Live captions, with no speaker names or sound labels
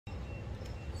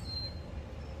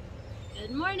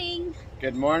Good morning.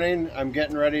 Good morning. I'm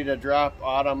getting ready to drop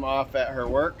Autumn off at her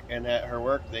work, and at her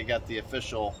work they got the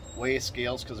official weigh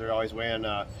scales because they're always weighing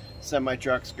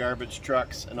semi-trucks, garbage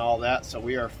trucks, and all that. So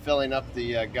we are filling up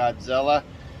the Godzilla.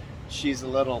 She's a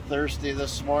little thirsty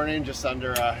this morning, just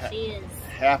under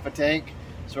half a tank.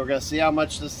 So we're going to see how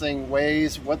much this thing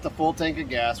weighs with the full tank of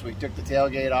gas. We took the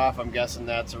tailgate off. I'm guessing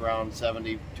that's around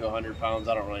 70 to 100 pounds.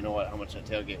 I don't really know how much that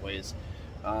tailgate weighs.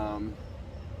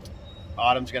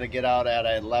 Autumn's going to get out at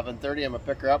 11:30. I'm going to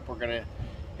pick her up. We're going to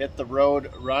hit the road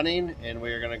running, and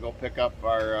we are going to go pick up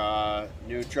our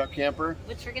new truck camper.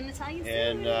 Which we're going to tell you soon.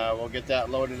 And we'll get that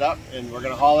loaded up, and we're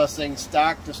going to haul this thing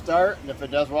stock to start. And if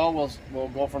it does well, we'll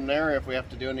go from there. If we have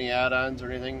to do any add-ons or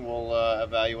anything, we'll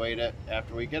evaluate it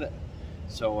after we get it.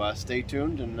 So stay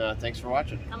tuned, and thanks for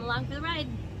watching. Come along for the ride.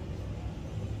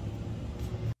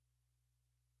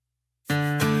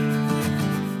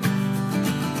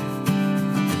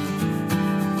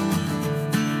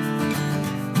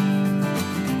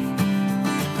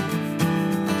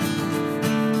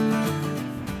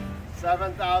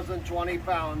 $7,020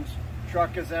 pounds.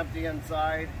 Truck is empty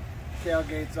inside.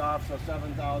 Tailgate's off, so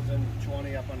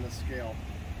 7,020 up on the scale.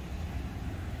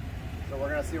 So we're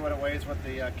going to see what it weighs with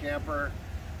the camper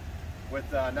with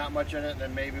not much in it, and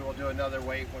then maybe we'll do another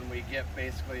weight when we get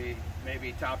basically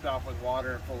maybe topped off with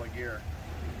water and full of gear.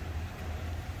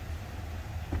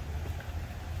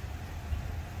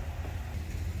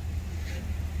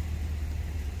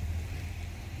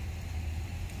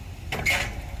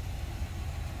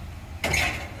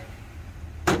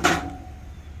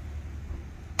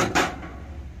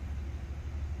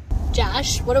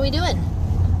 Josh, what are we doing?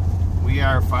 We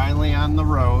are finally on the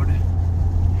road,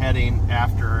 heading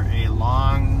after a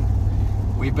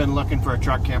we've been looking for a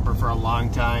truck camper for a long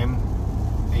time,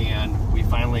 and we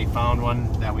finally found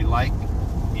one that we like,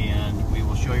 and we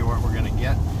will show you what we're going to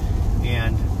get.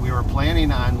 And we were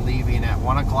planning on leaving at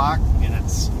 1 o'clock, and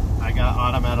I got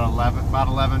Autumn at about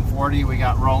 11:40. We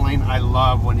got rolling. I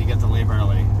love when you get to leave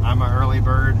early. I'm an early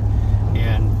bird,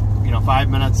 and 5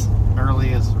 minutes early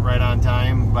is right on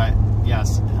time. But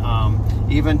yes,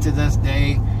 even to this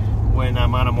day, when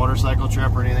I'm on a motorcycle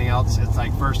trip or anything else, it's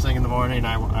like first thing in the morning,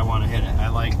 I want to hit it. I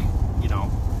like,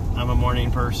 I'm a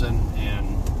morning person,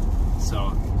 and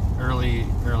so early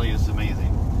is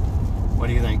amazing. What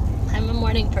do you think? I'm a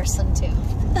morning person too.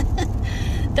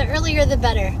 The earlier the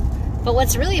better. But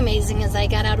what's really amazing is I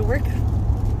got out of work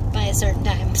by a certain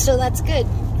time, so that's good.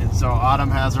 And so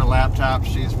Autumn has her laptop.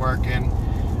 She's working.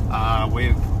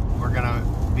 We're gonna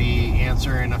be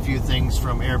answering a few things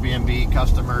from Airbnb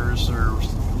customers, or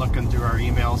looking through our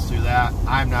emails through that.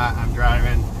 I'm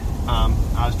driving.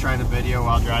 I was trying to video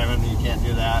while driving. You can't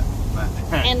do that. But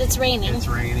and it's raining. It's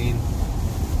raining,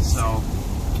 so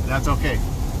that's okay.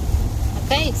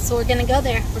 Okay, so we're gonna go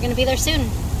there. We're gonna be there soon.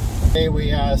 Okay,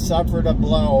 we suffered a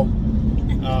blow.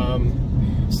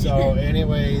 So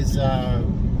anyways,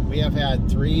 we have had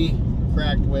 3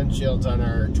 cracked windshields on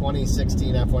our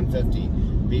 2016 F-150.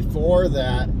 Before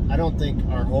that, I don't think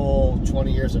our whole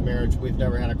 20 years of marriage, we've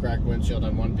never had a cracked windshield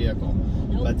on one vehicle.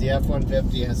 Nope. But the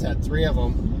F-150 has had 3 of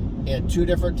them, and 2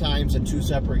 different times in 2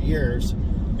 separate years,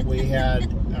 we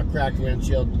had a cracked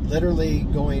windshield literally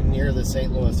going near the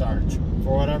St. Louis Arch.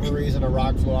 For whatever reason, a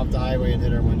rock flew off the highway and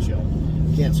hit our windshield.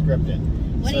 Can't script it.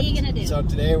 What are you going to do? So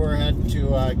today we're heading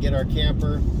to get our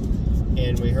camper,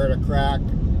 and we heard a crack,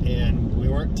 and we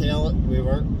weren't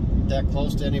that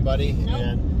close to anybody.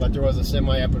 Nope. But there was a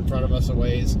semi up in front of us a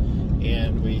ways,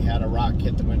 and we had a rock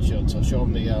hit the windshield. So show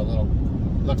them the little,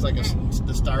 looks like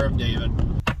the Star of David.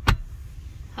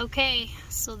 Okay,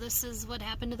 so this is what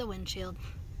happened to the windshield.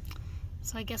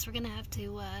 So I guess we're gonna have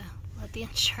to let the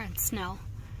insurance know.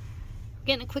 We're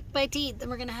getting a quick bite to eat, then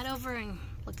we're gonna head over and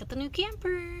look at the new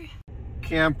camper.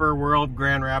 Camper World,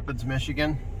 Grand Rapids,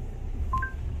 Michigan.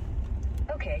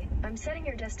 Okay, I'm setting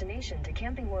your destination to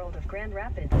Camping World of Grand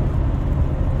Rapids.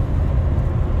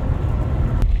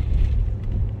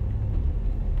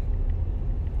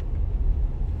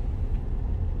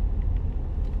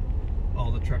 All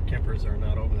the truck campers are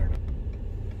not over there now.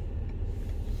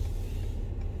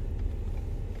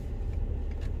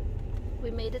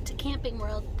 We made it to Camping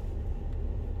World.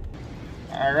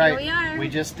 All right, here we are. We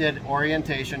just did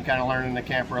orientation, kind of learning the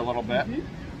camper a little bit.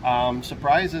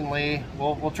 Surprisingly,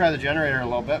 we'll try the generator a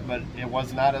little bit, but it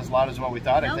was not as loud as what we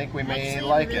thought. Nope, I think we may actually,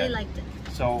 like I really it. liked it.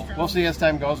 So we'll see as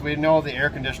time goes. We know the air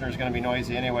conditioner is going to be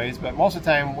noisy anyways, but most of the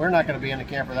time we're not going to be in the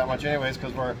camper that much anyways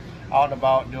because we're out and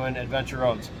about doing adventure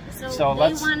roads. So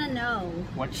let's want to know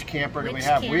which camper do we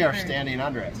have. We are standing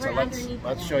under it. So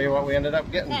let's show you what we ended up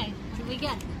getting. Okay, what did we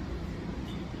get?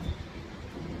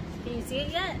 Can you see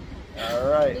it yet? All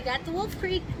right. We got the Wolf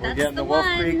Creek. We're That's getting the the Wolf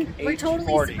one. Creek We're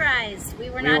totally 840. surprised. We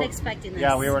were not expecting this.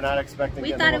 Yeah, we were not expecting.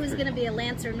 We thought it was going to be a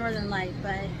Lancer Northern Light,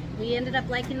 but we ended up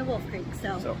liking the Wolf Creek.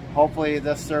 So hopefully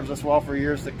this serves us well for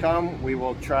years to come. We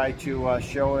will try to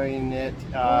showing it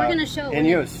we're gonna show in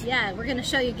use. Yeah, we're going to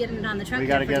show you getting it on the truck. We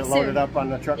got to get it loaded up on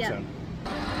the truck Yeah. soon.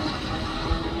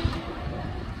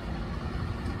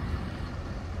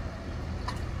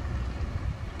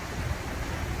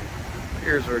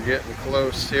 Here's we're getting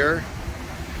close here.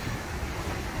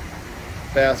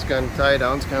 Fast gun tie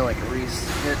down. It's kind of like a Reese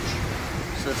hitch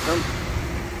system.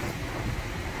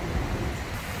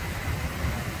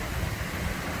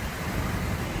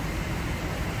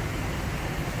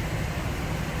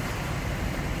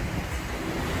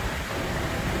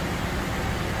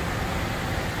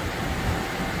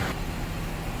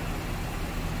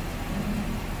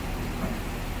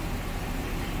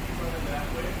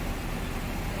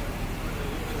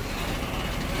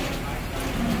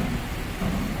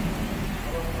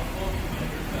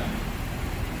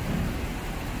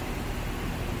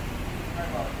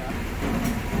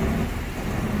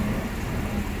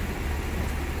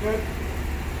 Good.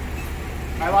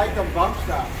 I like the bump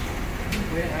stops.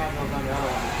 We didn't have those on the other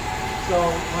one. So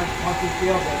once you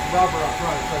feel this rubber up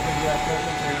front, so it gives you that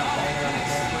cushion so you're not banging on the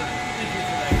camper.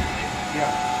 Yeah.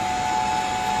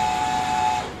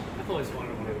 I've always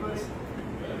wanted one of those.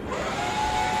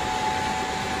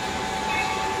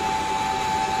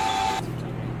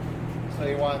 So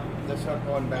you want this hook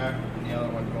going back and the other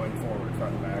one going forward,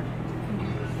 front and back.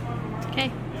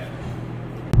 Okay.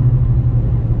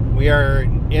 We are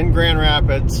in Grand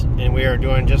Rapids and we are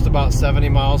doing just about 70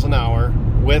 miles an hour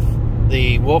with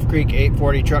the Wolf Creek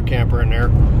 840 truck camper in there,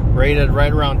 rated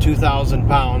right around 2,000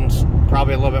 pounds,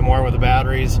 probably a little bit more with the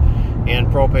batteries and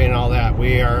propane and all that.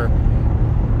 We are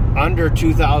under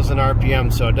 2,000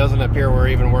 RPM, so it doesn't appear we're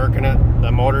even working it.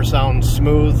 The motor sounds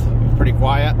smooth, pretty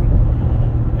quiet,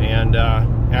 and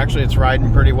actually it's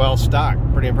riding pretty well stock,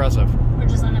 pretty impressive. We're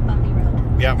just on a bumpy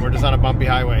road. Yeah, we're just on a bumpy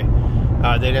highway.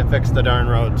 They didn't fix the darn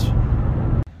roads.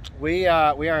 We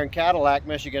are in Cadillac,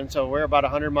 Michigan, so we're about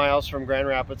 100 miles from Grand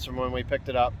Rapids from when we picked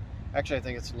it up. Actually, I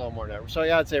think it's a little more than that. So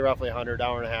yeah, I'd say roughly 100,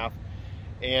 hour and a half.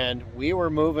 And we were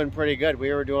moving pretty good.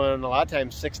 We were doing a lot of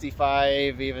times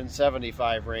 65, even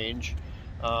 75 range.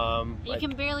 You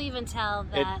can barely even tell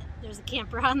that there's a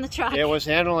camper on the truck. It was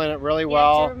handling it really you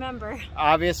well. have to remember.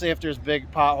 Obviously, if there's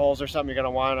big potholes or something, you're going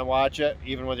to want to watch it.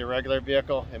 Even with your regular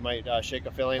vehicle, it might shake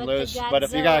a filling loose. But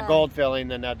if you got gold filling,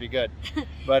 then that'd be good.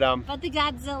 But the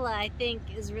Godzilla, I think,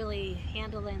 is really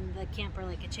handling the camper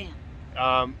like a champ.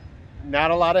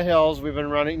 Not a lot of hills. We've been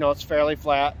running, it's fairly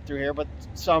flat through here, but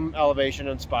some elevation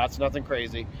in spots, nothing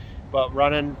crazy. But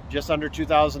running just under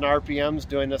 2,000 RPMs,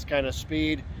 doing this kind of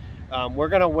speed. We're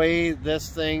going to weigh this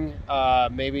thing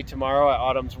maybe tomorrow at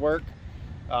Autumn's work.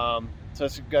 So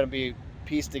it's going to be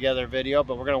pieced together video,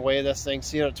 but we're going to weigh this thing,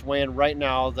 see what it's weighing right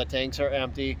now. The tanks are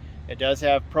empty. It does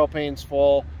have propane's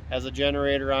full, has a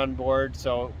generator on board,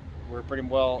 so we're pretty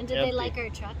well And did empty. they like our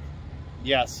truck?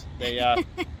 Yes, they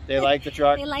like the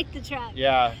truck. They like the truck.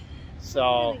 Yeah,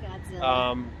 so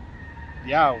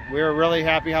yeah, we were really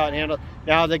happy how it handled.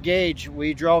 Now the gauge,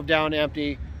 we drove down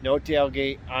empty, no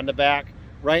tailgate on the back.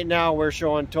 Right now we're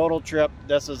showing total trip.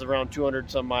 This is around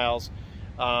 200 some miles.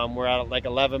 We're at like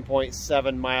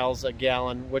 11.7 miles a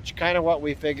gallon, which kind of what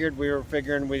we figured. We were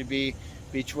figuring we'd be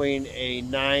between a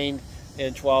 9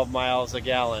 and 12 miles a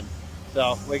gallon.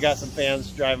 So we got some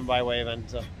fans driving by waving.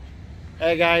 So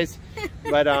hey guys,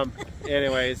 but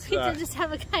anyways, We did just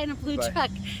have a guy in a blue truck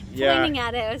yeah, pointing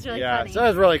at it. It was really funny. So it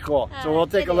was really cool. So we'll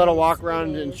take a little walk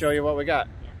around and is. show you what we got.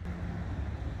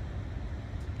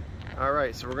 All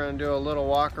right, so we're going to do a little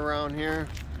walk around here.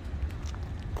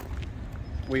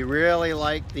 We really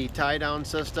like the tie-down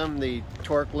system, the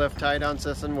torque lift tie-down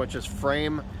system, which is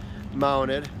frame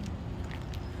mounted.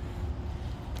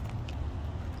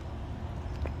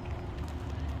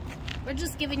 We're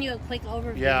just giving you a quick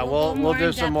overview. Yeah, we'll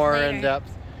do some more in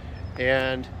depth.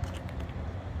 And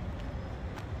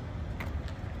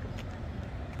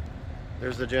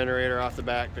there's the generator off the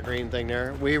back, the green thing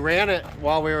there. We ran it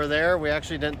while we were there. We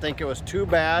actually didn't think it was too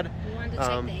bad. We wanted to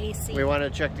check the AC. We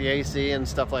wanted to check the AC and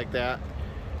stuff like that.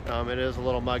 It is a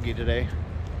little muggy today.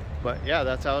 But yeah,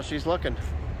 that's how she's looking.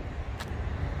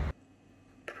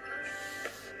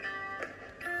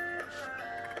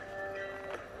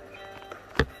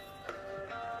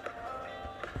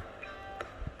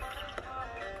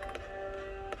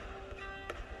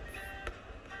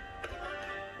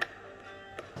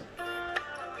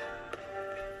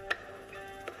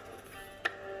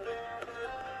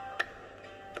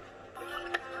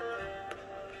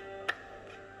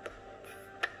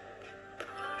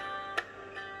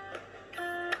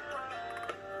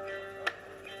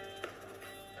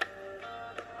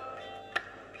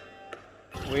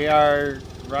 We are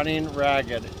running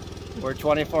ragged. We're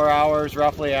 24 hours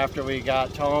roughly after we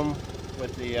got home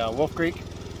with the Wolf Creek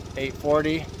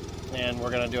 840, and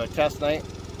we're going to do a test night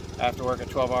after work a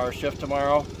 12-hour shift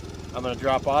tomorrow. I'm going to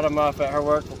drop Autumn off at her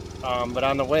work, but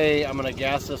on the way I'm going to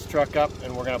gas this truck up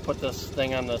and we're going to put this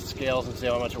thing on the scales and see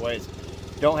how much it weighs.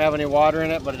 Don't have any water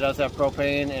in it, but it does have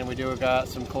propane, and we do got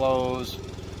some clothes,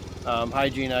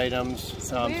 hygiene items,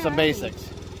 some basics.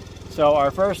 So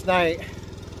our first night,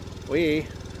 we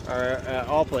are at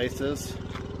all places.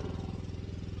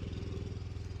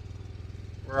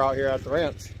 We're out here at the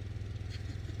ranch,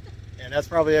 and that's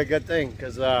probably a good thing,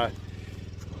 because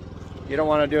you don't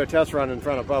want to do a test run in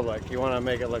front of public. You want to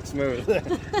make it look smooth.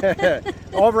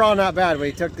 Overall, not bad.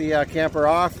 We took the camper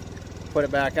off, put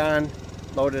it back on,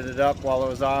 loaded it up while it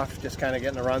was off, just kind of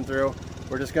getting a run through.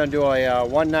 We're just going to do a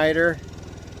one-nighter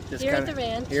here at the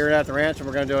ranch. Here at the ranch, and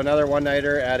we're going to do another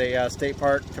one-nighter at a state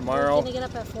park tomorrow. We're going to get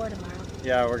up at 4 tomorrow.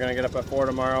 Yeah, we're going to get up at 4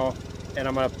 tomorrow, and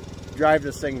I'm going to drive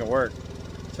this thing to work.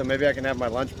 So maybe I can have my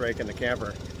lunch break in the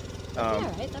camper.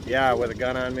 Yeah, with a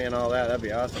gun on me and all that. That'd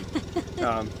be awesome.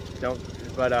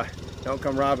 Don't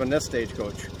come robbing this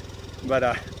stagecoach.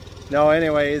 But no,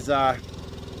 anyways, so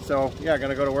yeah,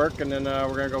 gonna go to work, and then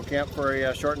we're gonna go camp for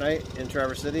a short night in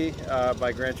Traverse City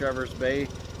by Grand Traverse Bay.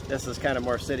 This is kind of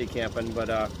more city camping, but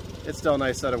it's still a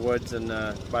nice set of woods and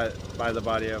by the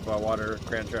body of water,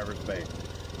 Grand Traverse Bay.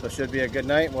 So it should be a good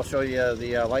night. We'll show you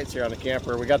the lights here on the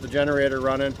camper. We got the generator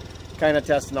running, kind of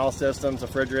testing all systems. The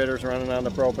refrigerator's running on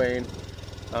the propane.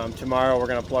 Tomorrow we're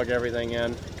going to plug everything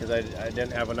in, because I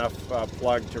didn't have enough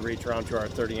plug to reach around to our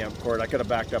 30 amp cord. I could have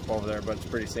backed up over there, but it's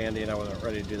pretty sandy and I wasn't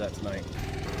ready to do that tonight.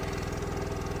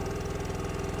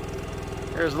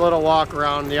 Here's a little walk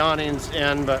around the awnings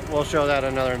in, but we'll show that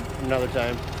another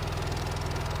time.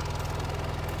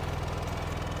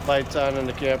 Lights on in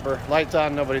the camper. Lights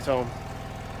on, nobody's home.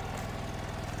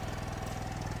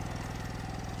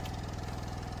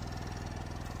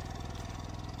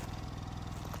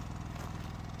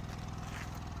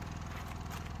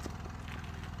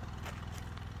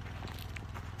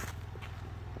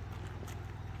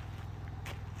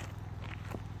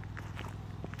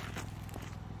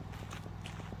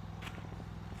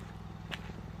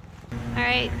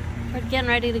 Alright, we're getting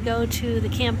ready to go to the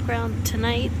campground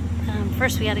tonight.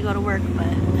 First we got to go to work, but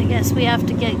I guess we have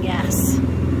to get gas.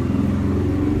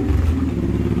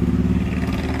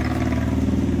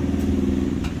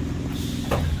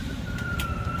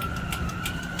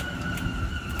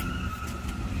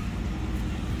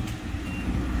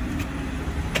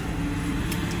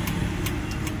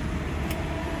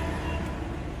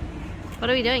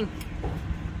 What are we doing?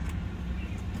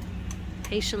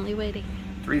 Patiently waiting.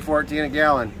 $3.14 a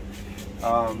gallon.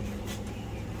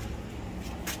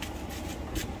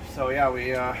 So yeah,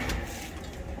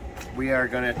 we are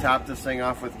going to top this thing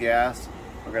off with gas.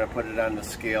 We're going to put it on the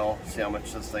scale, see how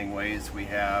much this thing weighs. We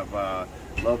have a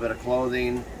little bit of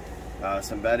clothing,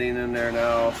 some bedding in there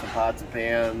now, some pots and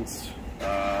pans,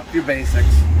 a few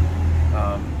basics.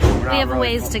 We have a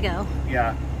ways to go.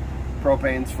 Yeah,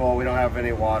 propane's full. We don't have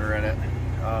any water in it,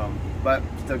 but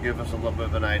still give us a little bit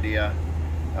of an idea.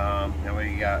 And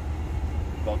we got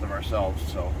both of ourselves,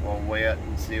 so we'll weigh it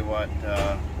and see what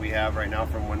we have right now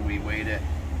from when we weighed it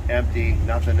empty,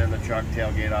 nothing in the truck,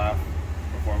 tailgate off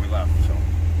before we left. So,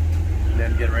 and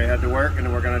then get ready to head to work, and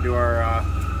then we're going to do our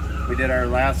we did our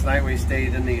last night. We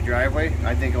stayed in the driveway.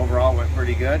 I think overall it went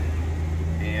pretty good.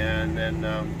 And then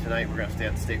tonight we're going to stay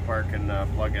at the state park and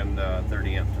plug in the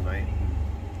 30 amp tonight.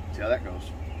 See how that goes.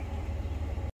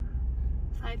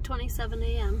 5:27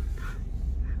 a.m.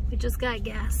 We just got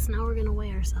gas. Now we're gonna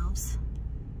weigh ourselves.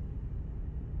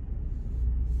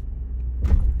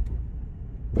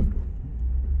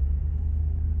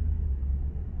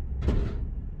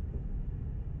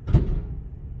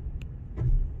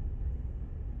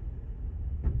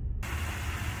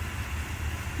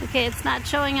 Okay, it's not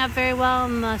showing up very well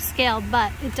on the scale,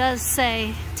 but it does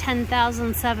say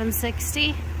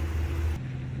 10,760.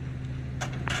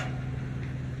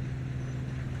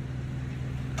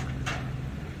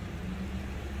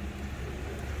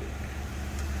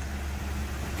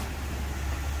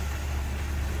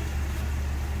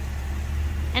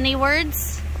 Any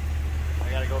words? I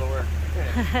gotta go to work.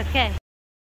 Okay.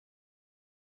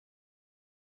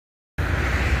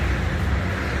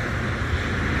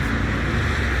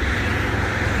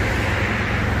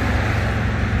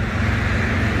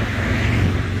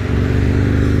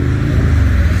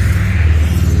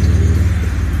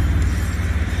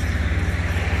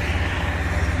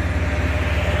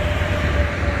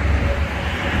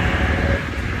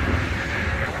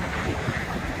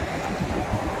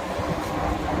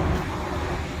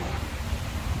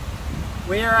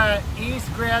 We at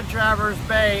East Grand Traverse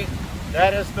Bay.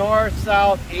 That is north,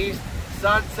 south, east,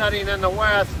 sun setting in the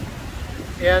west.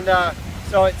 And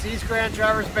so it's East Grand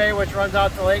Traverse Bay, which runs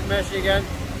out to Lake Michigan.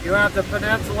 You have the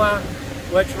peninsula,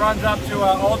 which runs up to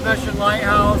Old Mission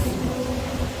Lighthouse.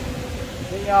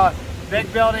 The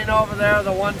big building over there,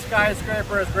 the one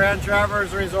skyscraper, is Grand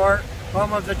Traverse Resort,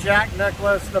 home of the Jack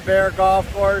Nicklaus, the Bear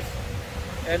Golf Course.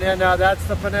 And then that's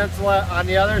the peninsula. On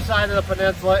the other side of the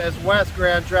peninsula is West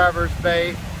Grand Traverse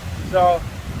Bay. So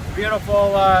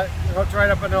beautiful, it's right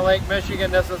up into Lake Michigan.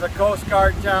 This is a Coast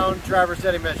Guard town, Traverse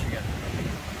City, Michigan.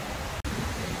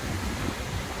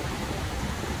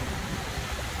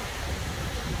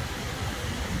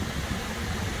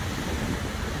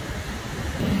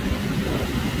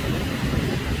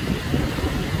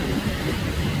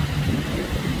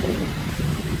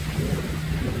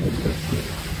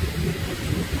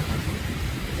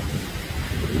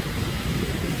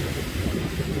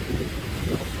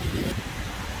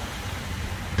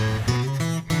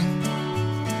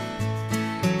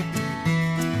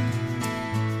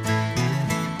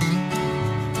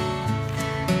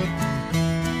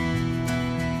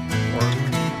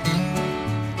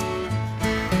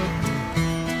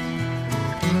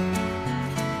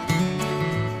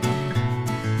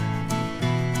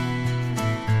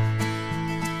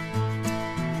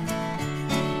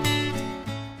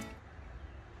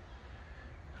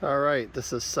 Alright,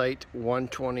 this is site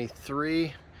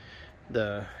 123.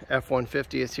 The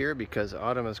F-150 is here because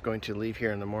Autumn is going to leave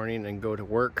here in the morning and go to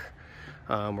work.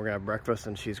 We're going to have breakfast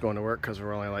and she's going to work because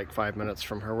we're only like 5 minutes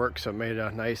from her work. So it made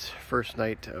a nice first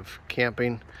night of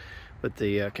camping with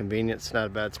the convenience. Not a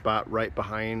bad spot. Right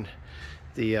behind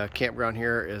the campground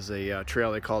here is a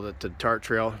trail. They called it the TART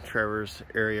Trail, Traverse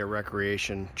Area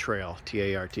Recreation Trail,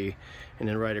 T-A-R-T. And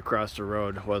then right across the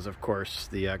road was, of course,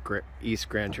 the East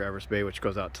Grand Traverse Bay, which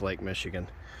goes out to Lake Michigan.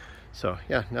 So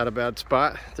yeah, not a bad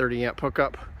spot. 30 amp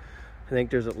hookup. I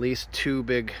think there's at least 2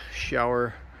 big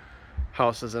shower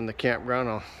houses in the campground.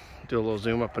 I'll do a little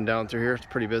zoom up and down through here. It's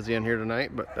pretty busy in here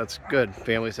tonight, but that's good.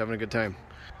 Family's having a good time.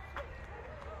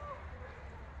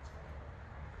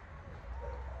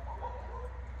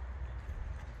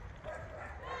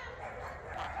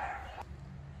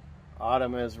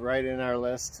 Autumn is right in our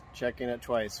list, checking it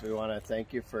twice. We want to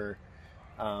thank you for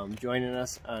joining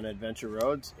us on Adventure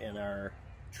Roads in our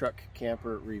truck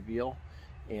camper reveal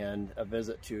and a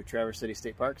visit to Traverse City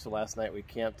State Park. So last night we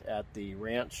camped at the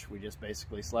ranch. We just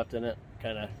basically slept in it,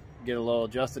 kind of get a little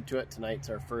adjusted to it. Tonight's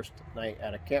our first night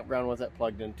at a campground with it,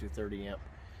 plugged into 30 amp.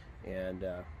 And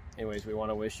anyways, we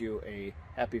want to wish you a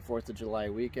happy 4th of July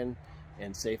weekend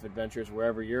and safe adventures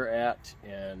wherever you're at.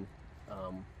 And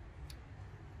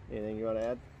anything you want to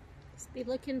add? Just be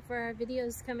looking for our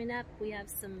videos coming up. We have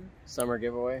some summer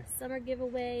giveaway.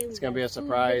 It's going to be a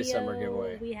surprise summer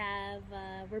giveaway. We have,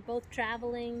 we're both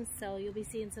traveling, so you'll be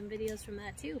seeing some videos from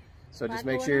that too. So just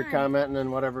make sure you're commenting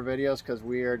in whatever videos, because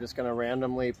we are just going to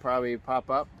randomly probably pop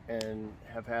up and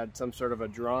have had some sort of a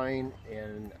drawing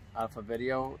and off a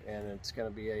video, and it's going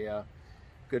to be a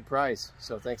good prize.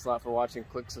 So thanks a lot for watching.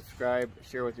 Click subscribe,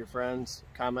 share with your friends,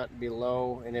 comment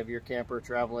below any of your camper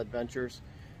travel adventures,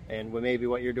 and maybe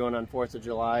what you're doing on 4th of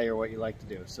July or what you like to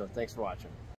do. So thanks for watching.